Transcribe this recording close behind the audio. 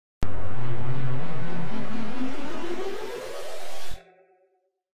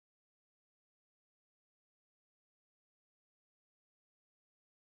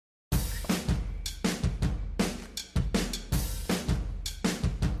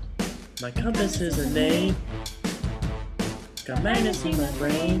My compass is a name. Got magnets in my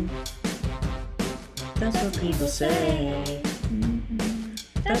brain. That's what people say.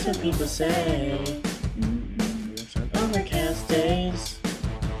 That's what people say. On overcast days,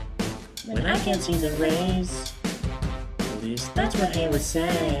 when I can't see the rays, at least that's what he would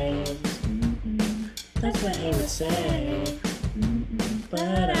say. That's what he would say.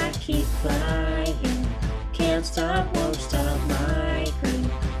 But I keep flying, can't stop, won't stop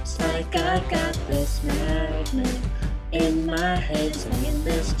migrating. It's like I got this magnet in my head saying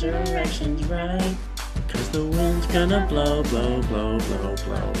this direction's right. Cause the wind's gonna blow, blow, blow, blow,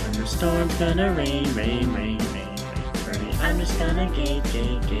 blow, and the storm's gonna rain, rain, rain, rain, rain. Birdie, I'm just gonna gate,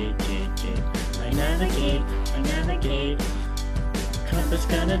 gate, gate, gate, gate. I navigate, I navigate. Compass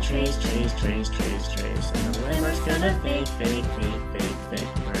gonna trace, trace, trace, trace, trace, and the landmark's gonna fake, fake, fake, fake, fake.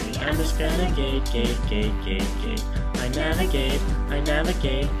 Birdie, I'm just gonna gate, gate, gate, gate, gate. I navigate, I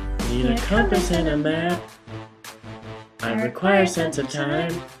navigate. Need a compass and a map. I require a sense of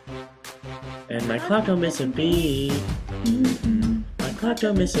time. And my clock don't miss a beat. My clock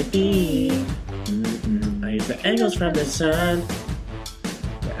don't miss a beat. I use the angles from the sun.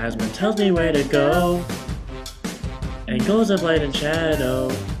 The azimuth tells me where to go. Angles of light and shadow.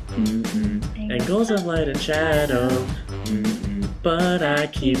 Angles of light and shadow. But I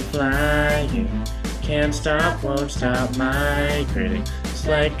keep flying. Can't stop, won't stop migrating. It's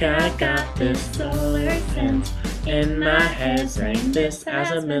like I got this solar sense in my head saying this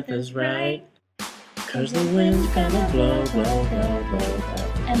azimuth is right. Cause the wind's gonna blow, blow, blow, blow, blow,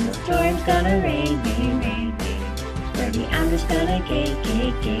 and the storm's gonna rain, rain, rain, rain. Birdie, I'm just gonna gate,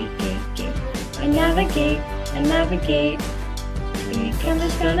 gate, gate, gate, gate. I navigate, I navigate. I'm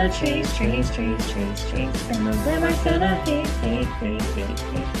just gonna trace, trace, trace, trace, trace, and the landmark's gonna fake, fake, fake, fake,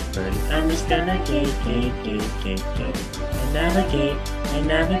 fake. Birdie, I'm just gonna gate, gate, gate, gate, gate. I navigate, I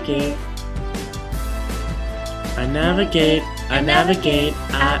navigate. I navigate, I navigate.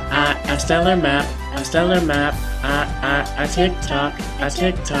 I stellar map. A stellar map, I tick-tock, I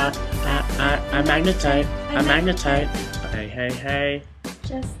tick-tock, I magnetite, I magnetite. Hey, hey, hey.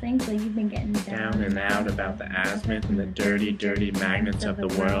 Just think that you've been getting Down and out about the azimuth and the dirty, dirty magnets of the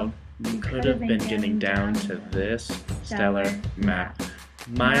world. You could have been getting down to this stellar map.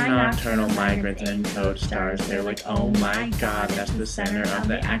 My nocturnal migrants encode stars. They're like, oh my god, that's the center of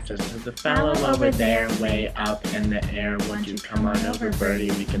the axis. To the fellow over there, way up in the air. Won't you come on over, birdie?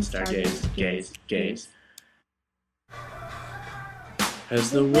 We can stargaze, gaze, gaze.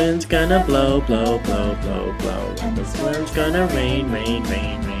 Cause the wind's gonna blow, blow, blow, blow, blow, and the storm's gonna rain, rain,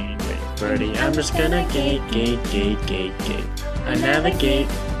 rain, rain, rain. Birdie, I'm just gonna gate, gate, gate, gate, gate. I navigate,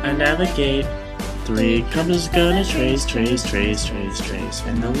 I navigate. 3 compasses gonna trace, trace, trace, trace, trace,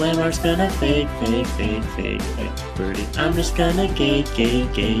 and the landmark's gonna fake, fake, fake, fake, fake. Birdie, I'm just gonna gate,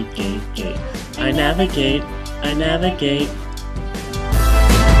 gate, gate, gate, gate. I navigate, I navigate.